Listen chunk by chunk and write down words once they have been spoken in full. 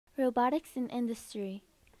Robotics in industry.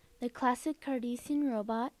 The classic Cartesian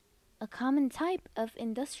robot, a common type of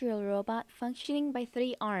industrial robot functioning by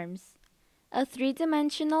three arms, a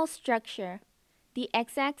three-dimensional structure. The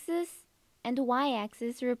x-axis and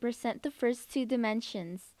y-axis represent the first two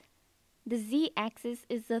dimensions. The z-axis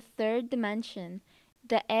is the third dimension.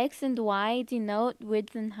 The x and y denote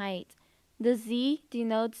width and height. The z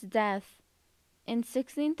denotes depth. In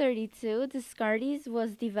 1632, Descartes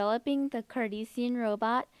was developing the Cartesian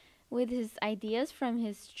robot with his ideas from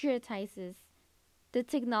his treatises. The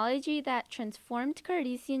technology that transformed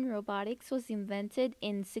Cartesian robotics was invented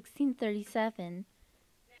in 1637.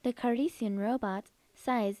 The Cartesian robot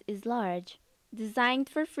size is large, designed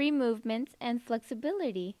for free movement and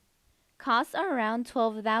flexibility. Costs are around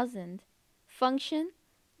 12,000. Function: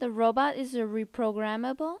 the robot is a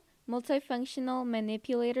reprogrammable, multifunctional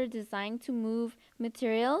manipulator designed to move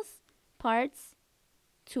materials, parts,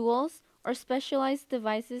 tools, or specialized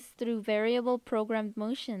devices through variable programmed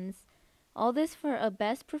motions. All this for a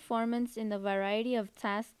best performance in a variety of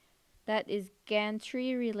tasks that is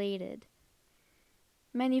gantry related.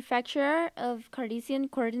 Manufacturer of Cartesian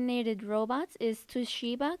coordinated robots is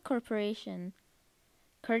Toshiba Corporation.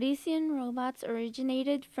 Cartesian robots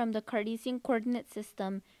originated from the Cartesian coordinate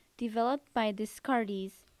system developed by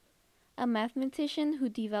Descartes, a mathematician who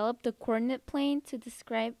developed the coordinate plane to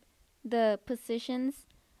describe the positions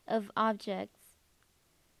of objects.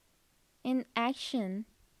 In action,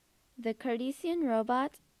 the Cartesian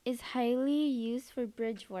robot is highly used for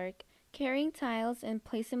bridge work, carrying tiles and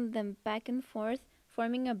placing them back and forth,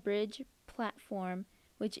 forming a bridge platform.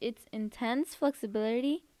 With its intense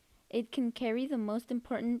flexibility, it can carry the most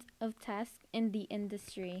important of tasks in the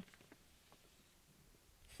industry.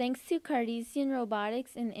 Thanks to Cartesian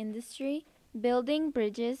robotics in industry, building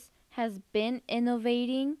bridges has been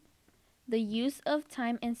innovating the use of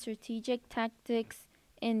time and strategic tactics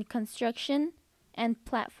in construction and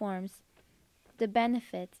platforms. The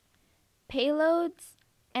benefit: payloads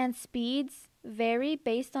and speeds vary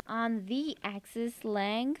based on the axis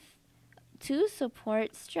length to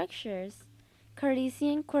support structures.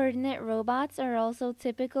 Cartesian coordinate robots are also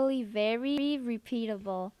typically very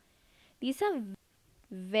repeatable. These have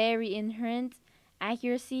very inherent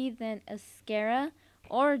accuracy than a SCARA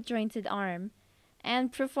or jointed arm,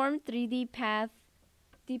 and perform 3D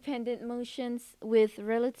path-dependent motions with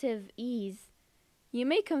relative ease. You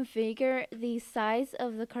may configure the size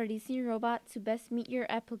of the Cartesian robot to best meet your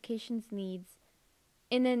application's needs.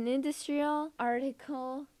 In an industrial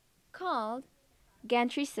article called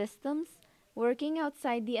Gantry Systems, Working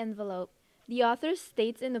Outside the Envelope, the author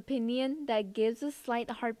states an opinion that gives a slight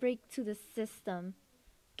heartbreak to the system.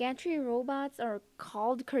 Gantry robots, are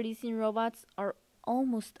called Cartesian robots, are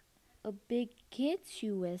almost a big kid's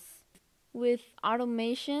US with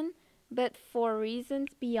automation, but for reasons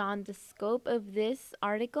beyond the scope of this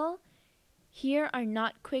article, here are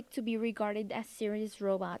not quick to be regarded as serious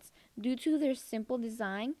robots due to their simple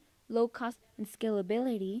design, low cost and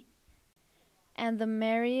scalability, and the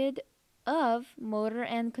myriad of motor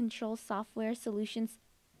and control software solutions.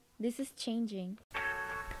 This is changing.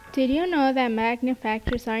 Did you know that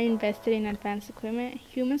manufacturers are invested in advanced equipment?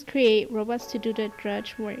 Humans create robots to do the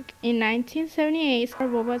drudge work. In 1978, SCARA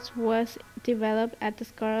robots was developed at the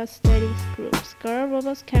SCARA Studies Group. SCARA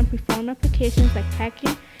robots can perform applications like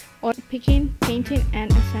packing, or picking, painting,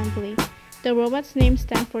 and assembly. The robot's name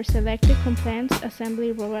stands for Selected Compliance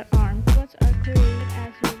Assembly Robot Arm. Robots are created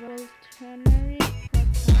as revolutionary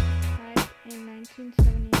prototype in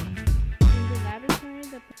 1978. In the laboratory,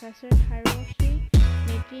 the professor Hiroshi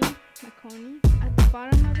making Makoni. At the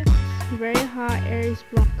bottom of the very hot air is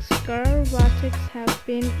blown. SCARA robotics have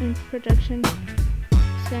been in production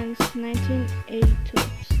since 1982.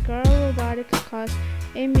 SCARA robotics costs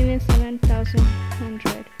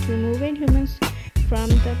 $8,007,100. Removing humans from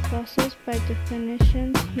the process by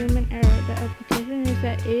definition human error. The application is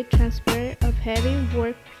the aid transport of heavy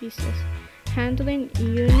work pieces. Handling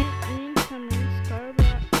unit. In summary, SCARA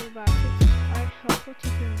robotics are helpful to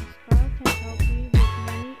humans. SCARA can help you with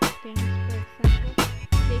many things. For example,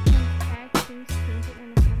 they can pack things, paint it,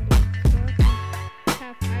 and assemble it. SCARA can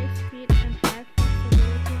have high speed and high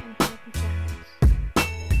flexibility and high performance.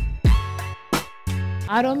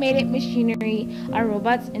 Automated machinery are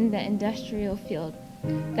robots in the industrial field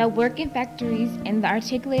that work in factories, and the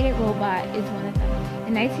articulated robot is one of them.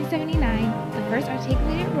 In 1979, the first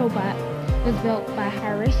articulated robot was built by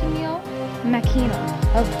Hiroshi Makino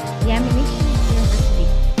of Yamanashi University,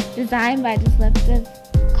 designed by Disruptive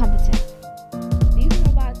Competence. These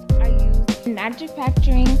robots are used in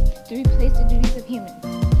manufacturing to replace the duties of humans.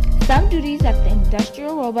 Some duties that the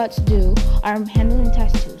industrial robots do are handling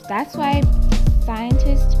test tubes. That's why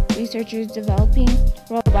scientists researchers developing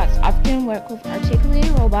robots often work with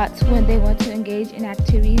articulated robots when they want to engage in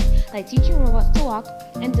activities like teaching robots to walk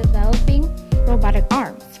and developing robotic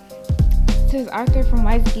arms. This is Arthur from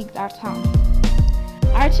wisegeek.com.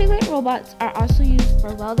 Articulate robots are also used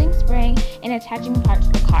for welding, spraying, and attaching parts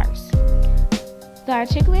for cars. The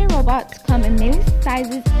articulated robots come in many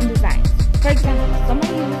sizes and designs. For example, some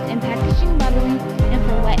are used in packaging, modeling, and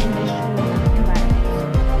for wet industrial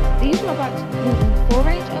environments. These robots move in full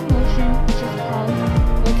range of motion, which is called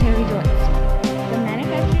rotary joints. The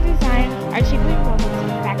manufacturer designed articulated robots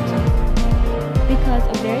in factories because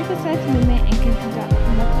of very precise movement and can conduct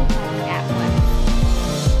multiple tasks at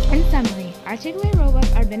once. In summary, articulated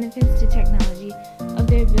robots are benefits to technology of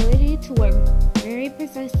their ability to work very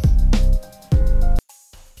precise.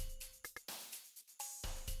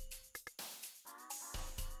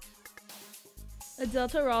 A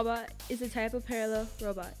delta robot is a type of parallel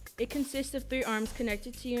robot. It consists of 3 arms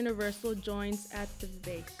connected to universal joints at the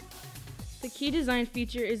base. The key design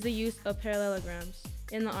feature is the use of parallelograms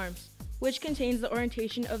in the arms, which contains the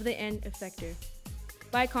orientation of the end effector.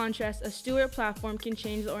 By contrast, a Stewart platform can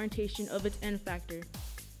change the orientation of its end effector.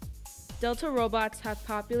 Delta robots have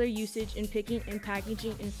popular usage in picking and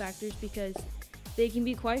packaging end effectors because they can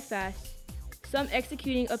be quite fast, some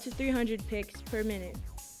executing up to 300 picks per minute.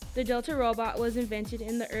 The Delta robot was invented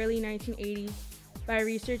in the early 1980s by a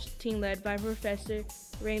research team led by Professor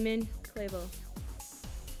Raymond Clavel.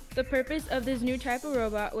 The purpose of this new type of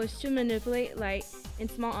robot was to manipulate light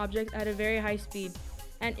and small objects at a very high speed,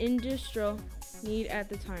 an industrial need at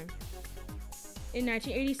the time. In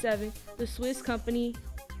 1987, the Swiss company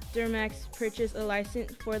Duramax purchased a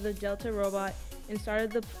license for the Delta robot and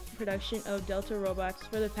started the production of Delta robots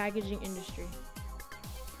for the packaging industry.